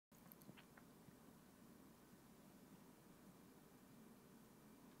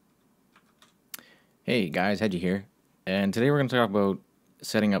Hey guys, Hedgie here, and today we're going to talk about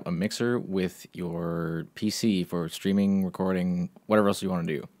setting up a mixer with your PC for streaming, recording, whatever else you want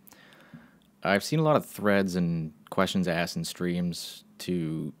to do. I've seen a lot of threads and questions asked in streams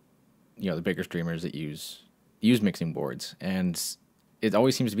to, the bigger streamers that use mixing boards, and it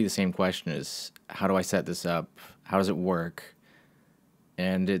always seems to be the same question: is how do I set this up? How does it work?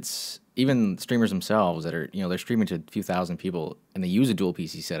 And it's even streamers themselves that are, they're streaming to a few thousand people and they use a dual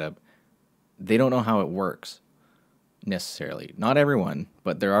PC setup. They don't know how it works necessarily. Not everyone,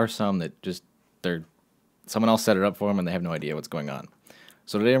 but there are some that just someone else set it up for them and they have no idea what's going on.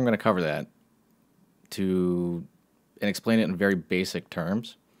 So today I'm going to cover that and explain it in very basic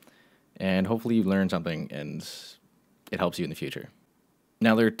terms, and hopefully you learn something and it helps you in the future.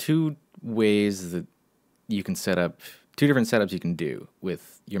 Now there are two ways that you can set up, two different setups you can do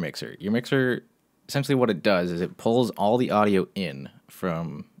with your mixer. Your mixer, essentially what it does is it pulls all the audio in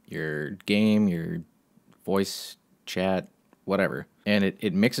from your game, your voice, chat, whatever, and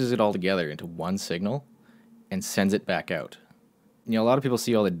it mixes it all together into one signal and sends it back out. A lot of people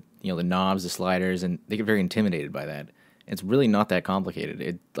see all the knobs, the sliders, and they get very intimidated by that. It's really not that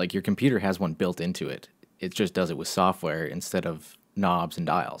complicated. Like your computer has one built into it. It just does it with software instead of knobs and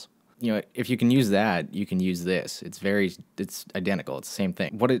dials. If you can use that, you can use this. It's identical. It's the same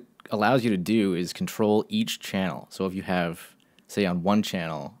thing. What it allows you to do is control each channel. So if you have, say, on one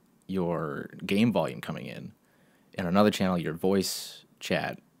channel your game volume coming in, and another channel your voice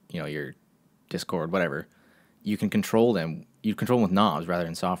chat, your Discord, whatever, you can control them. You control them with knobs rather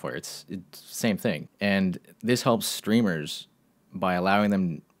than software. It's the same thing. And this helps streamers by allowing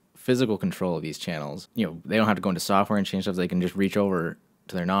them physical control of these channels. They don't have to go into software and change stuff. They can just reach over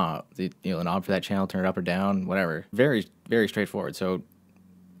to their knob, the knob for that channel, turn it up or down, whatever. Very, very straightforward. So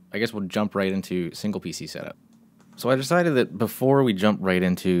I guess we'll jump right into single PC setup. So I decided that before we jump right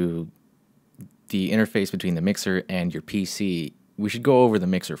into the interface between the mixer and your PC, we should go over the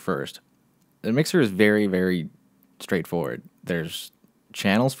mixer first. The mixer is very, very straightforward. There's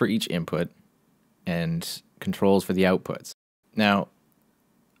channels for each input and controls for the outputs. Now,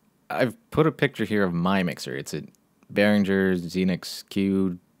 I've put a picture here of my mixer. It's a Behringer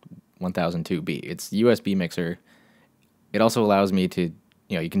Xenix Q1002B. It's a USB mixer. It also allows me to,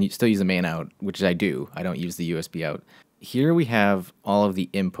 you can still use the main out, which I do. I don't use the USB out. Here we have all of the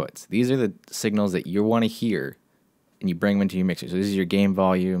inputs. These are the signals that you want to hear, and you bring them into your mixer. So this is your game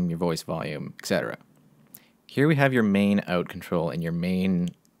volume, your voice volume, etc. Here we have your main out control and your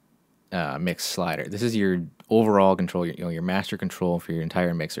main mix slider. This is your overall control, your master control for your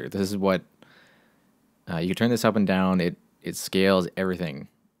entire mixer. This is what you can turn this up and down. It scales everything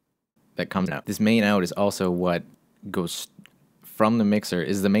that comes out. This main out is also what goes from the mixer,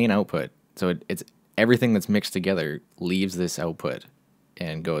 is the main output. So it's everything that's mixed together leaves this output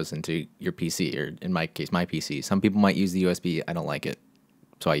and goes into your PC, or in my case, my PC. Some people might use the USB. I don't like it,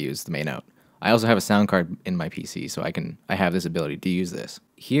 so I use the main out. I also have a sound card in my PC, so I have this ability to use this.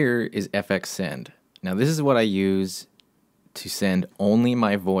 Here is FX Send. Now this is what I use to send only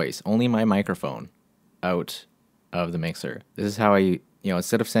my voice, only my microphone out of the mixer. This is how I,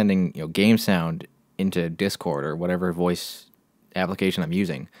 instead of sending, game sound into Discord or whatever voice application I'm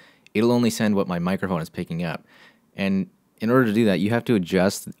using, it'll only send what my microphone is picking up. And in order to do that, you have to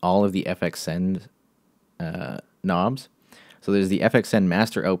adjust all of the FX Send knobs. So there's the FX Send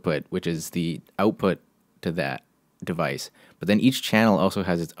master output, which is the output to that device. But then each channel also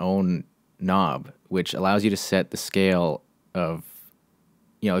has its own knob, which allows you to set the scale of,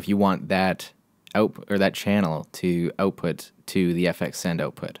 if you want that output or that channel to output to the FX Send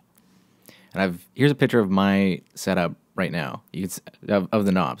output. And here's a picture of my setup right now. Of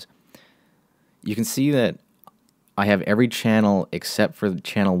the knobs. You can see that I have every channel except for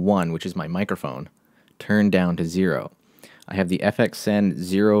channel 1, which is my microphone, turned down to 0. I have the FX Send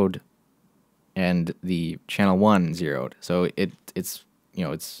zeroed and the channel 1 zeroed. So it's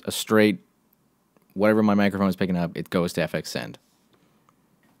a straight, whatever my microphone is picking up, it goes to FX Send.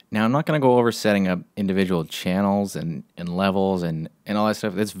 Now I'm not going to go over setting up individual channels and levels and all that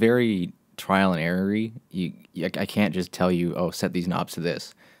stuff. That's very trial and error-y. I can't just tell you, oh, set these knobs to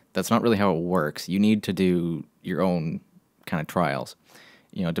this. That's not really how it works. You need to do your own kind of trials.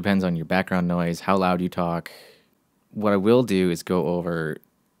 It depends on your background noise, how loud you talk. What I will do is go over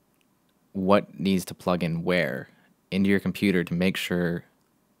what needs to plug in where into your computer to make sure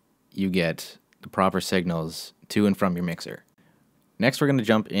you get the proper signals to and from your mixer. Next, we're going to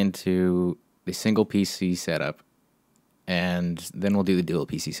jump into the single PC setup, and then we'll do the dual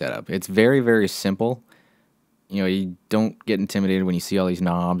PC setup. It's very, very simple. You don't get intimidated when you see all these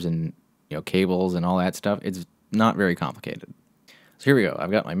knobs and cables and all that stuff. It's not very complicated. So here we go.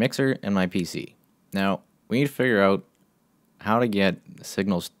 I've got my mixer and my PC. Now, we need to figure out how to get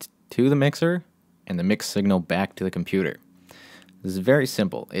signals to the mixer and the mixed signal back to the computer. This is very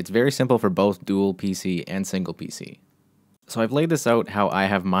simple. It's very simple for both dual PC and single PC. So I've laid this out how I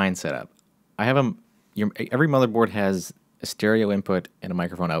have mine set up. I have every motherboard has a stereo input and a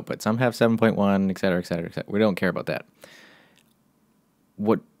microphone output. Some have 7.1, etc., etc., etc. We don't care about that.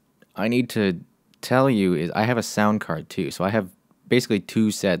 What I need to tell you is I have a sound card too. So I have basically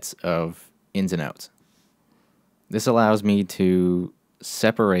two sets of ins and outs. This allows me to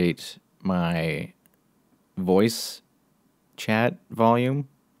separate my voice chat volume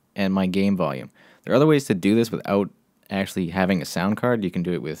and my game volume. There are other ways to do this without actually having a sound card. You can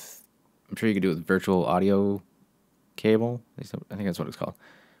do it with, I'm sure you can do it with virtual audio cable. I think that's what it's called.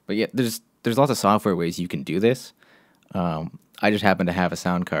 But yeah, there's lots of software ways you can do this. I just happen to have a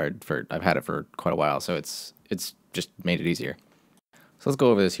sound card I've had it for quite a while, so it's just made it easier. So let's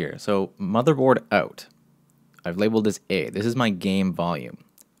go over this here. So motherboard out, I've labeled this A. This is my game volume.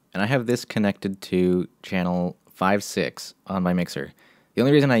 And I have this connected to channel 5, 6 on my mixer. The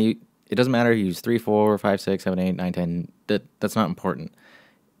only reason it doesn't matter if you use 3, 4, 5, 6, 7, 8, 9, 10, that's not important.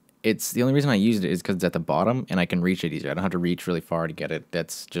 The only reason I used it is because it's at the bottom and I can reach it easier. I don't have to reach really far to get it.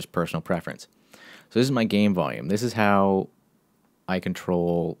 That's just personal preference. So this is my game volume. This is how I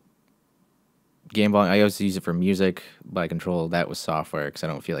control game volume. I always use it for music, but I control that with software because I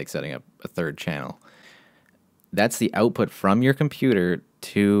don't feel like setting up a third channel. That's the output from your computer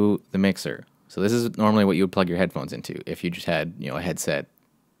to the mixer. So this is normally what you would plug your headphones into if you just had, a headset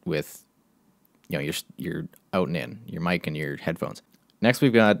with, your out and in, your mic and your headphones. Next,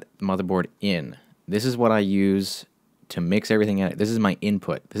 we've got motherboard in. This is what I use to mix everything in. This is my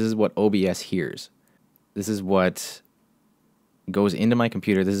input. This is what OBS hears. This is what goes into my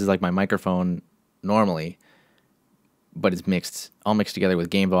computer. This is like my microphone normally, but it's all mixed together with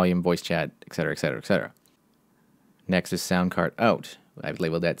game volume, voice chat, etc., etc., etc. Next is sound card out. I've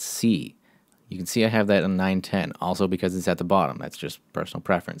labeled that C. You can see I have that on 910, also because it's at the bottom. That's just personal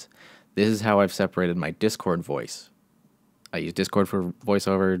preference. This is how I've separated my Discord voice. I use Discord for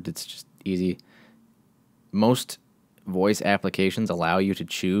voiceover. It's just easy. Most voice applications allow you to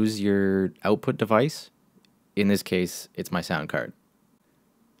choose your output device. In this case, it's my sound card.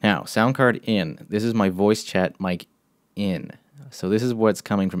 Now, sound card in. This is my voice chat mic in. So this is what's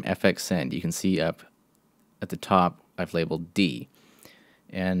coming from FX Send. You can see up at the top, I've labeled D.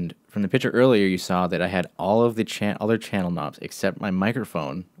 And from the picture earlier, you saw that I had all of the other channel knobs except my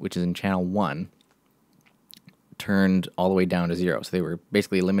microphone, which is in channel 1, turned all the way down to 0. So they were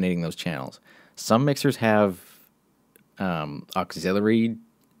basically eliminating those channels. Some mixers have auxiliary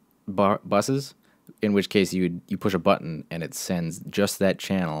buses, in which case you push a button and it sends just that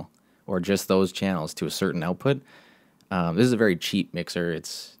channel or just those channels to a certain output. This is a very cheap mixer.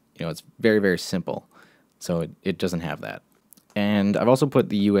 It's very, very simple. So it doesn't have that. And I've also put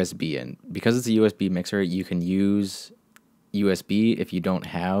the USB in. Because it's a USB mixer, you can use USB if you don't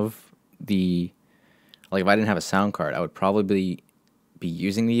have like if I didn't have a sound card, I would probably be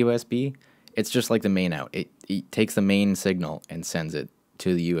using the USB. It's just like the main out. It takes the main signal and sends it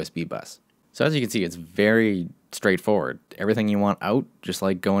to the USB bus. So as you can see, it's very straightforward. Everything you want out, just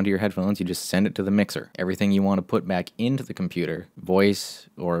like going to your headphones, you just send it to the mixer. Everything you want to put back into the computer, voice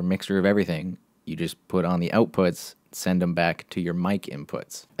or a mixture of everything, you just put on the outputs, send them back to your mic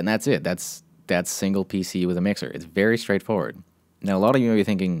inputs. And that's it. That's single PC with a mixer. It's very straightforward. Now, a lot of you may be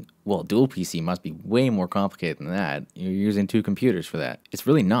thinking, well, dual PC must be way more complicated than that. You're using 2 computers for that. It's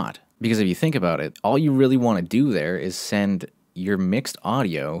really not. Because if you think about it, all you really want to do there is send your mixed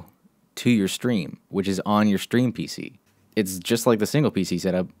audio to your stream, which is on your stream PC. It's just like the single PC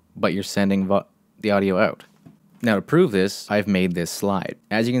setup, but you're sending the audio out. Now, to prove this, I've made this slide.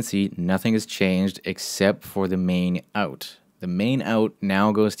 As you can see, nothing has changed except for the main out. The main out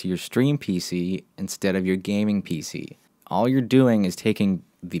now goes to your stream PC instead of your gaming PC. All you're doing is taking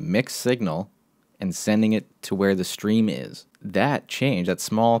the mixed signal and sending it to where the stream is. That change, that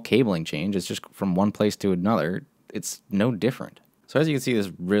small cabling change, is just from one place to another. It's no different. So as you can see,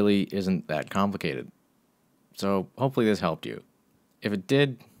 this really isn't that complicated. So hopefully this helped you. If it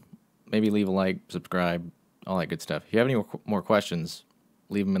did, maybe leave a like, subscribe, all that good stuff. If you have any more questions,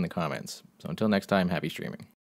 leave them in the comments. So until next time, happy streaming.